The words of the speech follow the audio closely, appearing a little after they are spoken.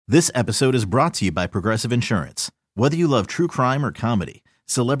This episode is brought to you by Progressive Insurance. Whether you love true crime or comedy,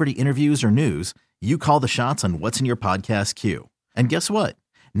 celebrity interviews or news, you call the shots on what's in your podcast queue. And guess what?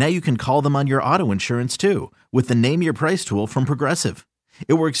 Now you can call them on your auto insurance too with the Name Your Price tool from Progressive.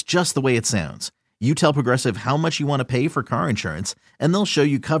 It works just the way it sounds. You tell Progressive how much you want to pay for car insurance, and they'll show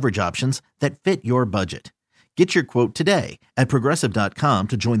you coverage options that fit your budget. Get your quote today at Progressive.com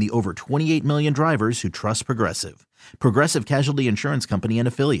to join the over 28 million drivers who trust Progressive. Progressive Casualty Insurance Company and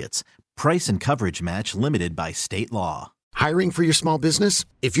Affiliates. Price and coverage match limited by state law. Hiring for your small business?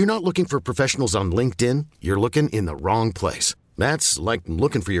 If you're not looking for professionals on LinkedIn, you're looking in the wrong place. That's like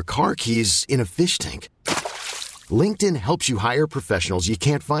looking for your car keys in a fish tank. LinkedIn helps you hire professionals you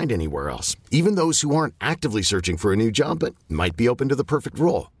can't find anywhere else, even those who aren't actively searching for a new job but might be open to the perfect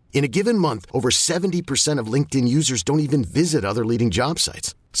role. In a given month, over 70% of LinkedIn users don't even visit other leading job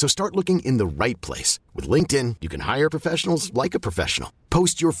sites. So start looking in the right place. With LinkedIn, you can hire professionals like a professional.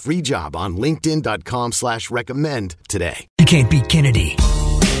 Post your free job on linkedin.com/recommend today. You can't beat Kennedy.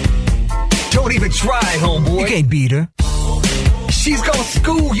 Don't even try, homeboy. You can't beat her. She's gonna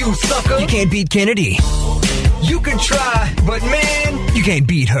school you, sucker. You can't beat Kennedy. You can try, but man, you can't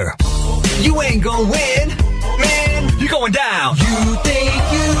beat her. You ain't gonna win, man. You're going down. You think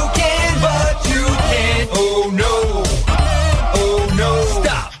you can, but you can't. Oh no. Oh no.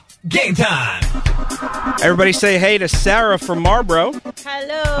 Stop. Game time. Everybody say hey to Sarah from Marlboro.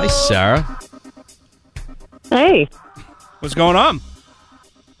 Hello. Hi, Sarah. Hey. What's going on?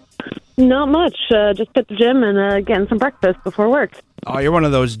 Not much. Just at the gym and getting some breakfast before work. Oh, you're one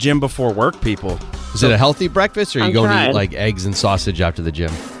of those gym before work people. Is it a healthy breakfast, or are you I'm going to trying. eat like eggs and sausage after the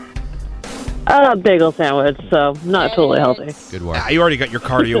gym? Bagel sandwich, so not totally healthy. Good work. Ah, you already got your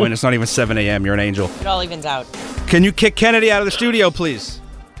cardio in. It's not even 7 a.m. You're an angel. It all evens out. Can you kick Kennedy out of the studio, please?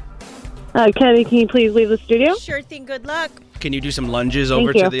 Kenny, can you please leave the studio? Sure thing. Good luck. Can you do some lunges Thank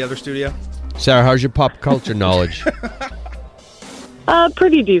over you. to the other studio? Sarah, how's your pop culture knowledge?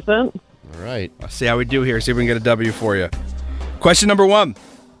 Pretty decent. All right. Let's see how we do here. See if we can get a W for you. Question number 1.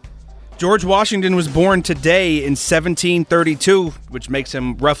 George Washington was born today in 1732, which makes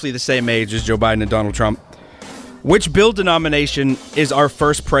him roughly the same age as Joe Biden and Donald Trump. Which bill denomination is our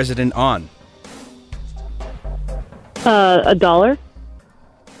first president on? $1.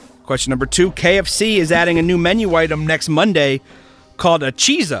 Question number 2. KFC is adding a new menu item next Monday called a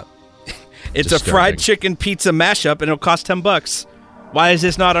Cheesa. It's a Disturbing. fried chicken pizza mashup, and it'll cost $10. Why is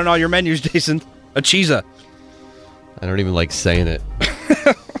this not on all your menus, Jason? A Cheesa. I don't even like saying it.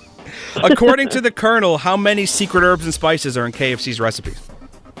 According to the Colonel, how many secret herbs and spices are in KFC's recipes?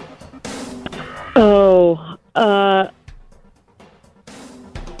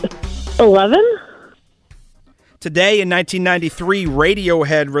 11? Today in 1993,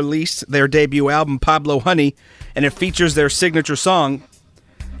 Radiohead released their debut album, Pablo Honey, and it features their signature song.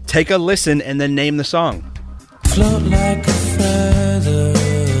 Take a listen and then name the song. Float like a feather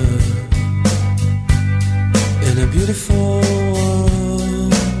in a beautiful world.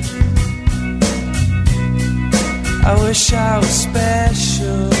 I wish I was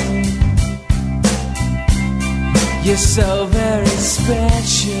special. You're so very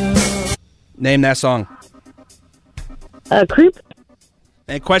special. Name that song. Creep?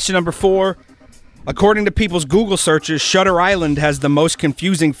 And question number 4. According to people's Google searches, Shutter Island has the most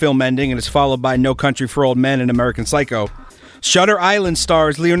confusing film ending and is followed by No Country for Old Men and American Psycho. Shutter Island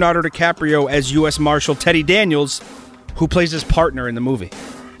stars Leonardo DiCaprio as U.S. Marshal Teddy Daniels, who plays his partner in the movie.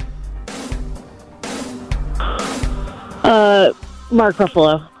 Mark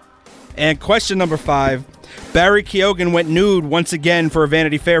Ruffalo. And question number 5. Barry Keoghan went nude once again for a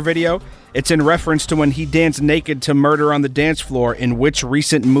Vanity Fair video. It's in reference to when he danced naked to Murder on the Dance Floor in which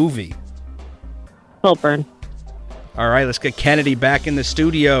recent movie? Saltburn. All right, let's get Kennedy back in the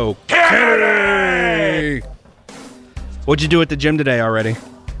studio. Kennedy! What'd you do at the gym today already?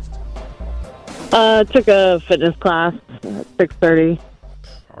 Took a fitness class at 6:30.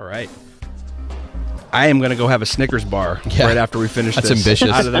 All right. I am going to go have a Snickers bar Yeah, right after we finish that's this. ambitious.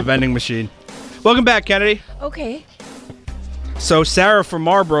 Out of the vending machine. Welcome back, Kennedy. Okay. So Sarah from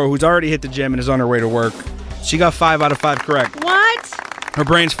Marlboro, who's already hit the gym and is on her way to work, she got 5 out of 5 correct. What? Her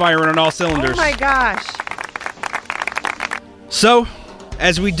brain's firing on all cylinders. Oh my gosh. So,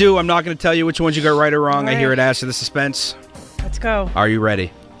 as we do, I'm not going to tell you which ones you got right or wrong. All I hear right. it adds to the suspense. Let's go. Are you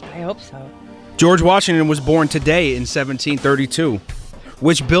ready? I hope so. George Washington was born today in 1732.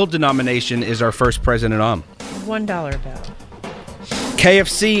 Which bill denomination is our first president on? $1 bill.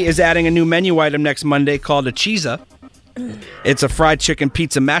 KFC is adding a new menu item next Monday called a Cheesa. It's a fried chicken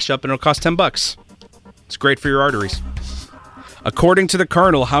pizza mashup, and it'll cost $10. It's great for your arteries. According to the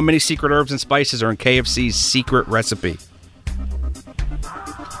Colonel, how many secret herbs and spices are in KFC's secret recipe?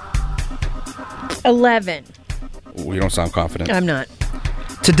 11. Ooh, you don't sound confident. I'm not.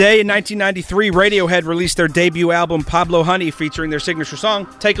 Today in 1993, Radiohead released their debut album, Pablo Honey, featuring their signature song.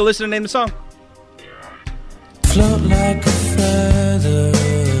 Take a listen and name the song. Float like a feather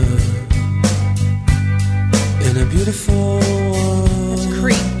in a beautiful world. That's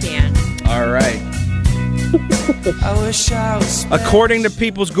Creep, Dan. All right. I wish I was According to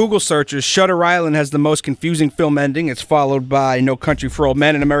people's Google searches, Shutter Island has the most confusing film ending. It's followed by No Country for Old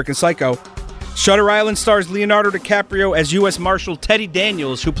Men and American Psycho. Shutter Island stars Leonardo DiCaprio as U.S. Marshal Teddy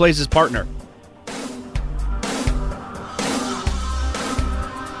Daniels, who plays his partner.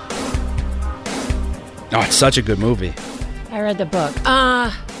 Oh, it's such a good movie. I read the book.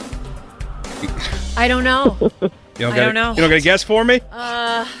 I don't know. I don't know. You don't got a guess for me?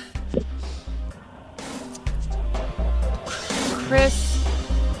 Chris.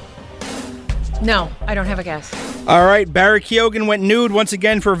 No, I don't have a guess. All right, Barry Keoghan went nude once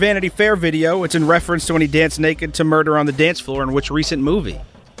again for a Vanity Fair video. It's in reference to when he danced naked to Murder on the Dance Floor in which recent movie?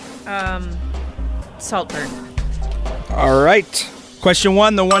 Saltburn. All right. Question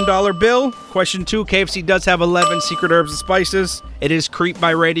 1, the $1 bill. Question 2, KFC does have 11 secret herbs and spices. It is Creep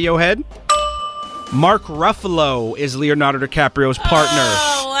by Radiohead. Mark Ruffalo is Leonardo DiCaprio's partner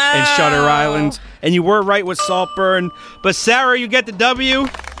in Shutter Island. And you were right with Saltburn. But Sarah, you get the W.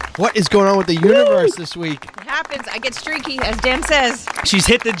 What is going on with the universe this week? It happens. I get streaky, as Dan says. She's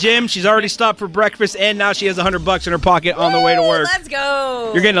hit the gym. She's already stopped for breakfast. And now she has $100 in her pocket on the way to work. Let's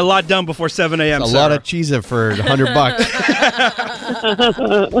go. You're getting a lot done before 7 a.m., It's a lot of Cheez-It for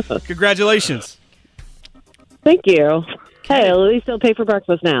 $100. Congratulations. Thank you. Hey, at least they'll pay for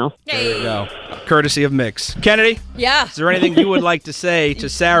breakfast now. There you go. Courtesy of Mix. Kennedy, Yeah. is there anything you would like to say to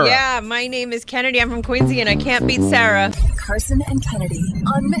Sarah? Yeah, my name is Kennedy. I'm from Quincy, and I can't beat Sarah. Carson and Kennedy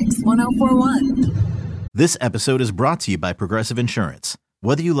on Mix 104.1. This episode is brought to you by Progressive Insurance.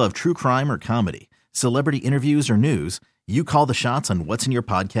 Whether you love true crime or comedy, celebrity interviews or news, you call the shots on what's in your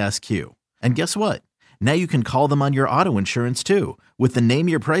podcast queue. And guess what? Now you can call them on your auto insurance too with the Name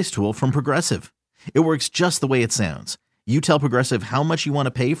Your Price tool from Progressive. It works just the way it sounds. You tell Progressive how much you want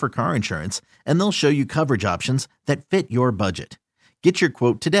to pay for car insurance, and they'll show you coverage options that fit your budget. Get your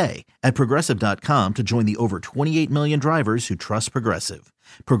quote today at Progressive.com to join the over 28 million drivers who trust Progressive.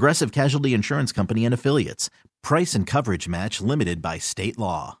 Progressive Casualty Insurance Company and Affiliates. Price and coverage match limited by state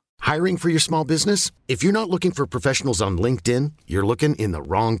law. Hiring for your small business? If you're not looking for professionals on LinkedIn, you're looking in the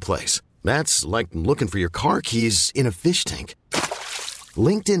wrong place. That's like looking for your car keys in a fish tank.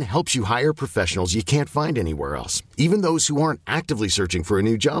 LinkedIn helps you hire professionals you can't find anywhere else, even those who aren't actively searching for a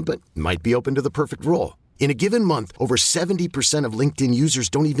new job but might be open to the perfect role. In a given month, over 70% of LinkedIn users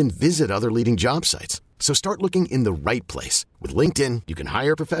don't even visit other leading job sites. So start looking in the right place. With LinkedIn, you can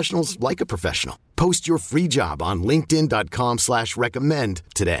hire professionals like a professional. Post your free job on linkedin.com/recommend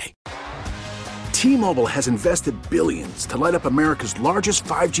today. T-Mobile has invested billions to light up America's largest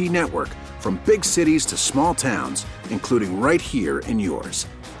 5G network, from big cities to small towns, including right here in yours.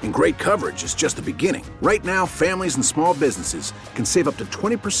 And great coverage is just the beginning. Right now, families and small businesses can save up to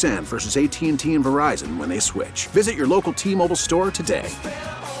 20% versus AT&T and Verizon when they switch. Visit your local T-Mobile store today.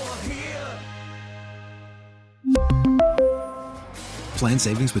 Plan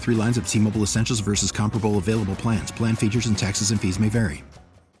savings with 3 lines of T-Mobile Essentials versus comparable available plans. Plan features and taxes and fees may vary.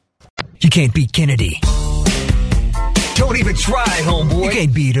 You can't beat Kennedy. Don't even try, homeboy. You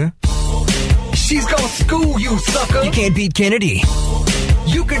can't beat her. She's gonna school you, sucker. You can't beat Kennedy.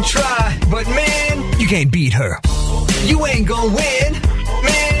 You can try, but man, you can't beat her. You ain't gonna win.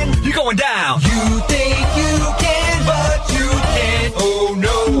 Man, you're going down. You think you can, but you can't. Oh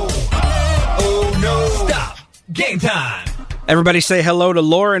no. Oh no. Stop. Game time. Everybody say hello to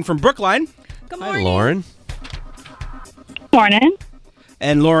Lauren from Brookline. Good morning. Hi, Lauren. Morning.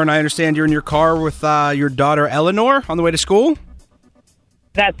 And Lauren, I understand you're in your car with your daughter Eleanor on the way to school?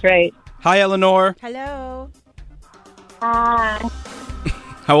 That's right. Hi, Eleanor. Hello. Hi.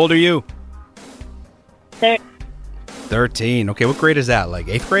 How old are you? 13. 13. Okay, what grade is that? Like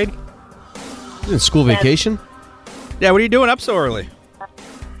 8th grade? In school vacation? Yeah, what are you doing up so early?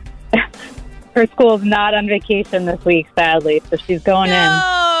 Her school's not on vacation this week, sadly, so she's going in.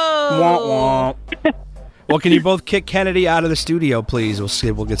 Womp womp. Well, can you both kick Kennedy out of the studio, please? We'll see.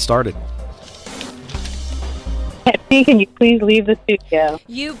 We'll get started. Kennedy, can you please leave the studio?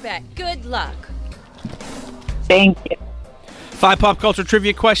 You bet. Good luck. Thank you. 5 pop culture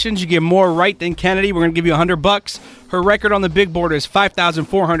trivia questions. You get more right than Kennedy. We're going to give you $100. Her record on the big board is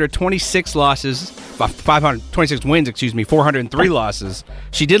 5,426 losses. 526 wins, 403 losses.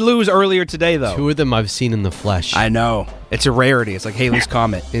 She did lose earlier today, though. 2 of them I've seen in the flesh. I know. It's a rarity. It's like Halley's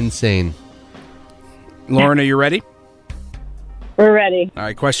Comet. Insane. Lauren, are you ready? We're ready. All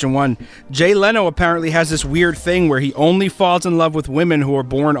right, question 1. Jay Leno apparently has this weird thing where he only falls in love with women who are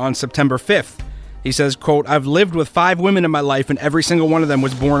born on September 5th. He says, quote, I've lived with 5 women in my life, and every single one of them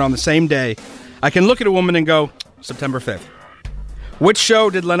was born on the same day. I can look at a woman and go, September 5th. Which show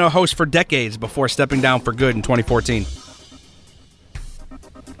did Leno host for decades before stepping down for good in 2014?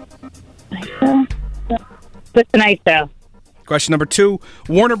 The Tonight Show. Question number 2.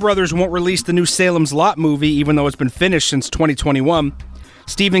 Warner Brothers won't release the new Salem's Lot movie, even though it's been finished since 2021.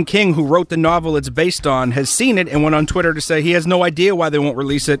 Stephen King, who wrote the novel it's based on, has seen it and went on Twitter to say he has no idea why they won't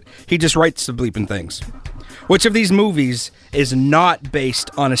release it. He just writes the bleeping things. Which of these movies is not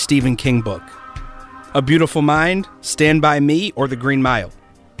based on a Stephen King book? A Beautiful Mind, Stand By Me, or The Green Mile?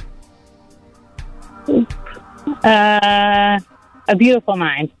 A Beautiful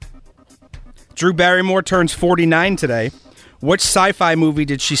Mind. Drew Barrymore turns 49 today. Which sci-fi movie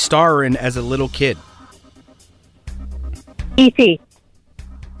did she star in as a little kid? E.T.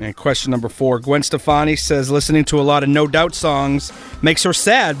 And question number 4. Gwen Stefani says listening to a lot of No Doubt songs makes her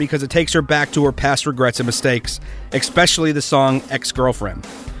sad because it takes her back to her past regrets and mistakes, especially the song Ex-Girlfriend.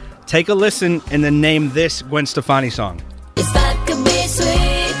 Take a listen and then name this Gwen Stefani song. If I could be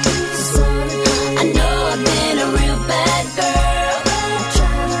sweet, I know I've been a real bad girl.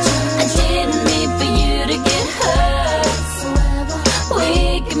 I didn't mean for you to get hurt.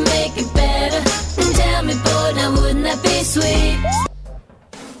 We can make it better. Tell me, boy, now wouldn't that be sweet?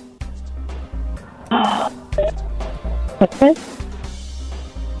 What's this?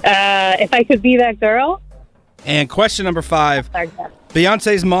 If I Could Be That Girl? And question number 5.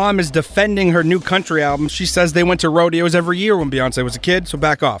 Beyonce's mom is defending her new country album. She says they went to rodeos every year when Beyonce was a kid, so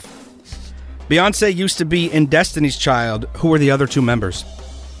back off. Beyonce used to be in Destiny's Child. Who were the other 2 members?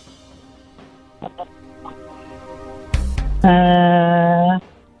 You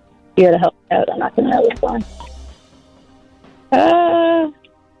gotta help me out. I'm not gonna know this one.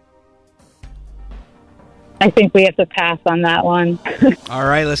 I think we have to pass on that one. All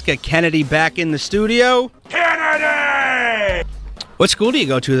right, let's get Kennedy back in the studio. Kennedy! What school do you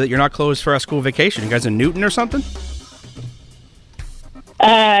go to that you're not closed for a school vacation? You guys in Newton or something?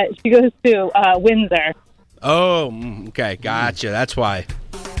 She goes to Windsor. Oh, okay, gotcha. That's why.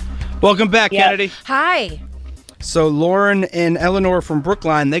 Welcome back, Yep. Kennedy. Hi. So Lauren and Eleanor from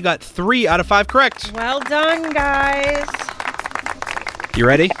Brookline, they got 3 out of 5 correct. Well done, guys. You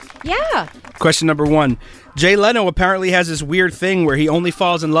ready? Yeah. Question number 1. Jay Leno apparently has this weird thing where he only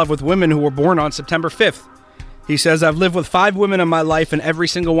falls in love with women who were born on September 5th. He says, I've lived with 5 women in my life, and every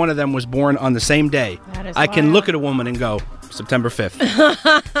single one of them was born on the same day. That is I can wild. look at a woman and go, September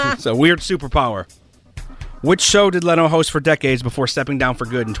 5th. It's a weird superpower. Which show did Leno host for decades before stepping down for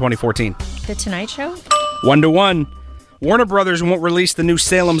good in 2014? The Tonight Show? 1-1. Warner Brothers won't release the new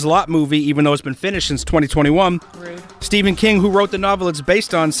Salem's Lot movie, even though it's been finished since 2021. Rude. Stephen King, who wrote the novel it's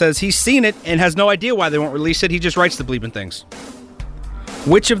based on, says he's seen it and has no idea why they won't release it. He just writes the bleeping things.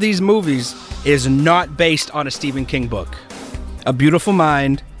 Which of these movies is not based on a Stephen King book? A Beautiful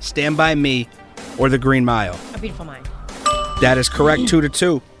Mind, Stand By Me, or The Green Mile? A Beautiful Mind. That is correct,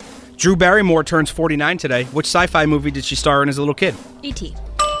 2-2. Drew Barrymore turns 49 today. Which sci-fi movie did she star in as a little kid? E.T.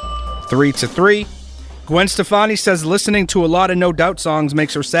 3-3. Gwen Stefani says listening to a lot of No Doubt songs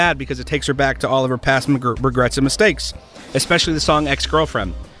makes her sad because it takes her back to all of her past regrets and mistakes, especially the song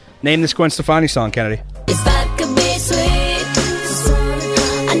Ex-Girlfriend. Name this Gwen Stefani song, Kennedy. If I could be sweet,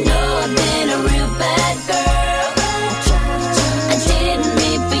 I know I've been a real bad girl. I didn't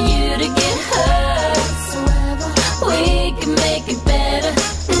mean for you to get hurt. We can make it better.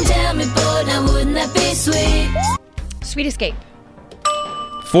 Tell me, boy, now wouldn't that be sweet? Sweet Escape.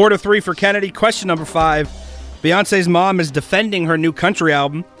 4-3 for Kennedy. Question number 5. Beyonce's mom is defending her new country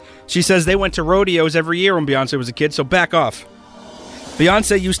album. She says they went to rodeos every year when Beyonce was a kid, so back off.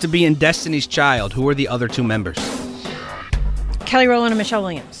 Beyonce used to be in Destiny's Child. Who are the other 2 members? Kelly Rowland and Michelle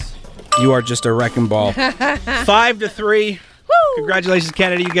Williams. You are just a wrecking ball. 5-3. Woo! Congratulations,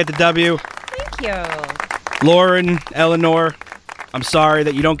 Kennedy. You get the W. Thank you. Lauren, Eleanor, I'm sorry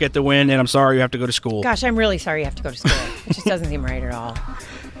that you don't get the win, and I'm sorry you have to go to school. Gosh, I'm really sorry you have to go to school. It just doesn't seem right at all.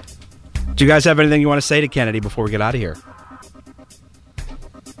 Do you guys have anything you want to say to Kennedy before we get out of here?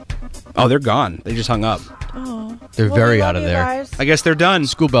 Oh, they're gone. They just hung up. Oh. They're Well, very we out love of you there. guys. I guess they're done.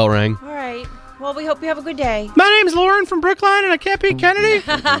 School bell rang. All right. Well, we hope you have a good day. My name's Lauren from Brookline, and I can't beat Kennedy.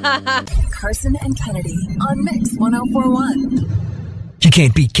 Carson and Kennedy on Mix 104.1. You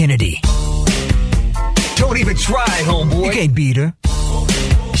can't beat Kennedy. Don't even try, homeboy. You can't beat her.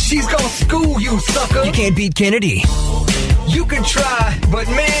 She's gonna school you, sucker. You can't beat Kennedy. You can try, but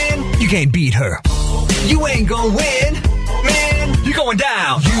man, you can't beat her. You ain't gonna win, man. You're going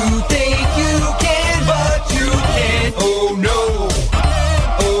down. You think you can, but you can't. Oh no.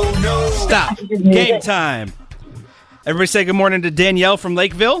 Stop. Game time. Everybody say good morning to Danielle from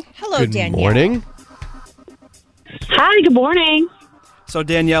Lakeville. Hello, Good Danielle. morning. Hi, good morning. So,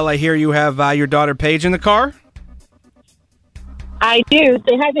 Danielle, I hear you have your daughter Paige in the car. I do.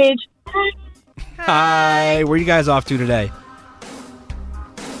 Say hi, Paige. Hi. Where are you guys off to today?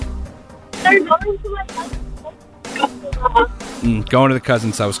 Going to the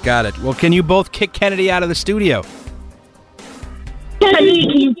cousin's house. Got it. Well, can you both kick Kennedy out of the studio? Kennedy,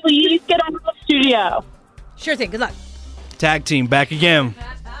 can you please get out of the studio? Sure thing. Good luck. Tag team back again.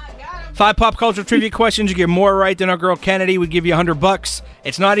 5 pop culture trivia questions. You get more right than our girl Kennedy. We give you $100.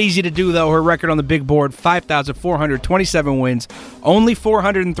 It's not easy to do, though. Her record on the big board, 5,427 wins, only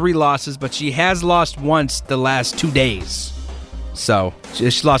 403 losses, but she has lost once the last 2 days. So, she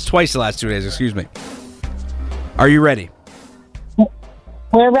lost twice the last 2 days, excuse me. Are you ready?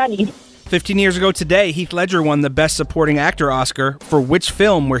 We're ready. 15 years ago today, Heath Ledger won the Best Supporting Actor Oscar for which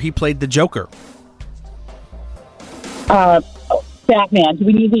film where he played the Joker? Batman. Do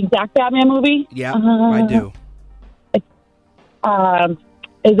we need the exact Batman movie? Yeah, I do.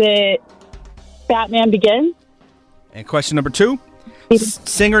 Is it Batman Begins? And question number 2.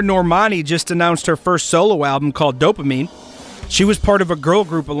 Singer Normani just announced her first solo album called Dopamine. She was part of a girl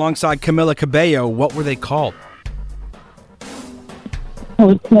group alongside Camila Cabello. What were they called?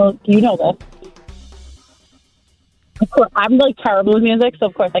 Oh, do you know this? Of course, I'm like terrible with music, so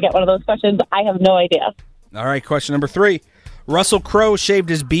of course I get one of those questions. I have no idea. All right, question number 3. Russell Crowe shaved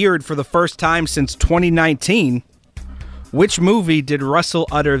his beard for the first time since 2019. Which movie did Russell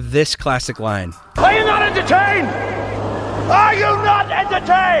utter this classic line? Are you not entertained? Are you not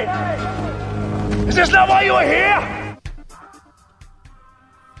entertained? Is this not why you are here?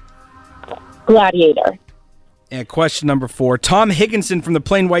 Gladiator. And question number 4. Tom Higginson from the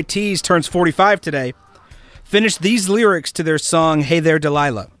Plain White T's turns 45 today. Finished these lyrics to their song, Hey There,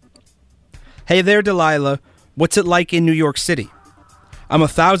 Delilah. Hey there, Delilah. What's it like in New York City? I'm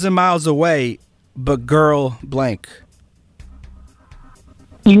 1,000 miles away, but girl blank.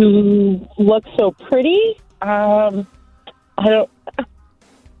 You look so pretty. I'm just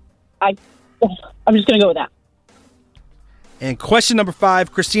going to go with that. And question number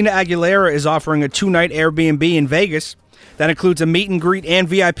 5, Christina Aguilera is offering a 2-night Airbnb in Vegas. That includes a meet and greet and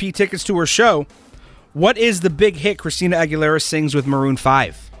VIP tickets to her show. What is the big hit Christina Aguilera sings with Maroon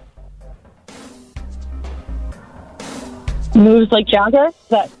 5? Moves like Jagger?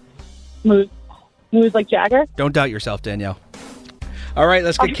 Moves like Jagger? Don't doubt yourself, Danielle. All right,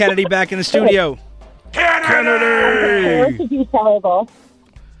 let's get Kennedy back in the studio. Kennedy! This is terrible.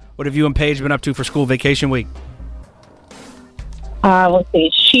 What have you and Paige been up to for school vacation week? Let's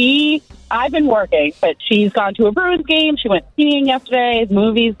see. I've been working, but she's gone to a Bruins game. She went skiing yesterday,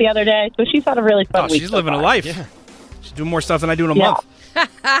 movies the other day. So she's had a really fun week. She's living a life. Yeah. She's doing more stuff than I do in a month.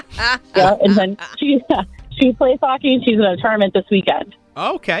 Yeah, and then she plays hockey, and she's in a tournament this weekend.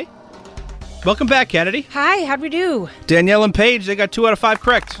 Okay. Welcome back, Kennedy. Hi, how'd we do? Danielle and Paige, they got 2 out of 5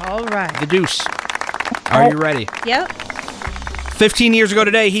 correct. All right. The deuce. Are you ready? Yep. 15 years ago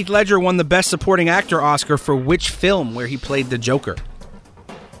today, Heath Ledger won the Best Supporting Actor Oscar for which film where he played the Joker?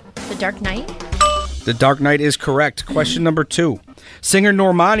 The Dark Knight? The Dark Knight is correct. Question number 2. Singer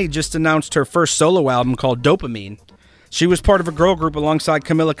Normani just announced her first solo album called Dopamine. She was part of a girl group alongside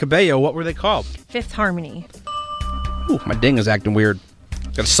Camila Cabello. What were they called? Fifth Harmony. Ooh, my ding is acting weird.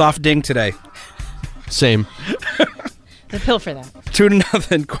 Got a soft ding today. Same. The pill for that.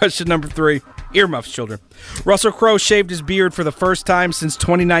 2-0. Question number 3. Earmuffs, children. Russell Crowe shaved his beard for the first time since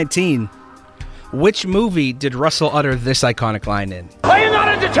 2019. Which movie did Russell utter this iconic line in? Are you not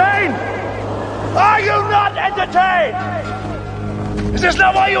entertained? Are you not entertained? Is this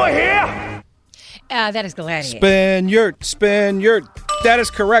not why you are here? That is Gladiator. Spaniard. That is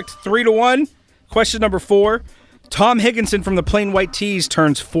correct. 3-1. Question number 4. Tom Higginson from the Plain White T's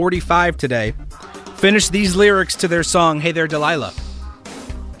turns 45 today. Finish these lyrics to their song, Hey There, Delilah.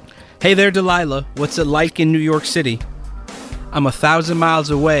 Hey there, Delilah. What's it like in New York City? I'm 1,000 miles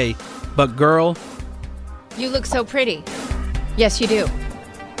away, but girl... You look so pretty. Yes, you do.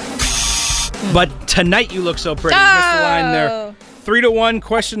 But tonight you look so pretty. You missed the line there. 3-1.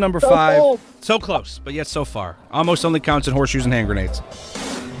 Question number 5. So close, but yet so far. Almost only counts in horseshoes and hand grenades.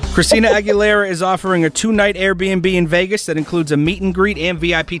 Christina Aguilera is offering a 2-night Airbnb in Vegas that includes a meet and greet and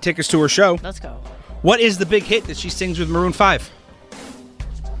VIP tickets to her show. Let's go. What is the big hit that she sings with Maroon 5?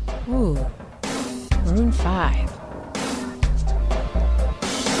 Ooh. Maroon 5.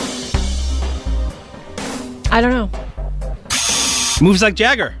 I don't know. Moves Like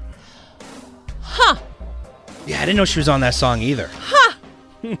Jagger. Huh. Yeah, I didn't know she was on that song either. Huh.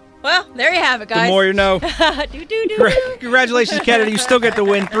 Well, there you have it, guys. The more you know. do. Congratulations, Kennedy. You still get the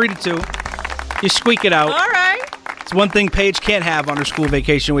win, 3-2. You squeak it out. All right. It's one thing Paige can't have on her school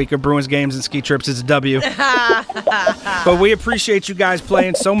vacation week of Bruins games and ski trips. It's a W. But we appreciate you guys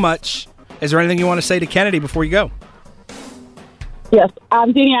playing so much. Is there anything you want to say to Kennedy before you go? Yes,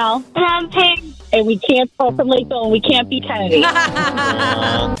 I'm Danielle. And I'm Paige. And we can't fall from Lakeville and we can't beat Kennedy.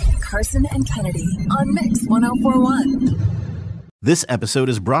 Carson and Kennedy on Mix 104.1. This episode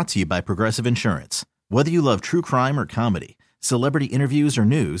is brought to you by Progressive Insurance. Whether you love true crime or comedy, celebrity interviews or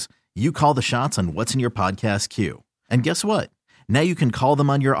news, you call the shots on what's in your podcast queue. And guess what? Now you can call them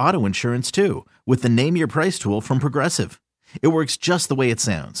on your auto insurance too with the Name Your Price tool from Progressive. It works just the way it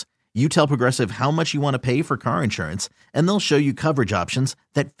sounds. You tell Progressive how much you want to pay for car insurance, and they'll show you coverage options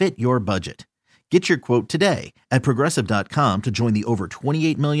that fit your budget. Get your quote today at Progressive.com to join the over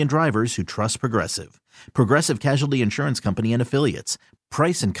 28 million drivers who trust Progressive. Progressive Casualty Insurance Company and Affiliates.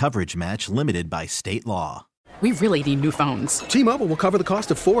 Price and coverage match limited by state law. We really need new phones. T-Mobile will cover the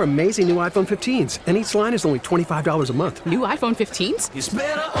cost of 4 amazing new iPhone 15s, and each line is only $25 a month. New iPhone 15s? It's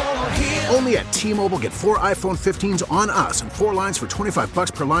better over here. Only at T-Mobile, get 4 iPhone 15s on us and 4 lines for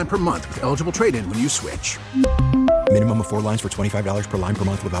 $25 per line per month with eligible trade-in when you switch. Minimum of 4 lines for $25 per line per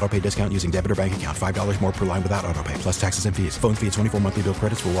month with autopay discount using debit or bank account. $5 more per line without autopay, plus taxes and fees. Phone fee at 24 monthly bill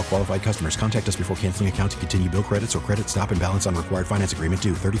credits for well-qualified customers. Contact us before canceling account to continue bill credits or credit stop and balance on required finance agreement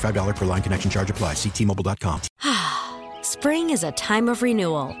due. $35 per line connection charge applies. See T-Mobile.com. Spring is a time of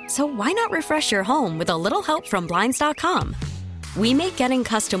renewal, so why not refresh your home with a little help from Blinds.com? We make getting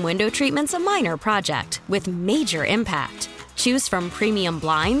custom window treatments a minor project with major impact. Choose from premium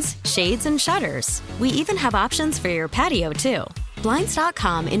blinds, shades, and shutters. We even have options for your patio, too.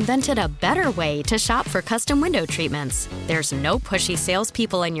 Blinds.com invented a better way to shop for custom window treatments. There's no pushy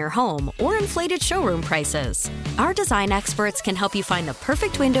salespeople in your home or inflated showroom prices. Our design experts can help you find the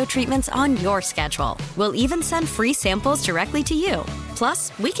perfect window treatments on your schedule. We'll even send free samples directly to you.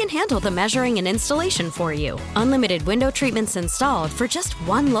 Plus, we can handle the measuring and installation for you. Unlimited window treatments installed for just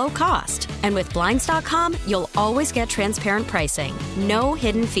one low cost. And with Blinds.com, you'll always get transparent pricing. No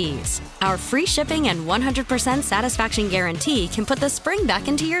hidden fees. Our free shipping and 100% satisfaction guarantee can put the spring back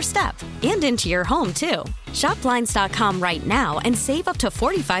into your step and into your home, too. Shop Blinds.com right now and save up to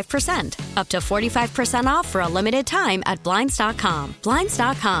 45%. Up to 45% off for a limited time at Blinds.com.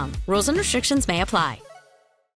 Blinds.com. Rules and restrictions may apply.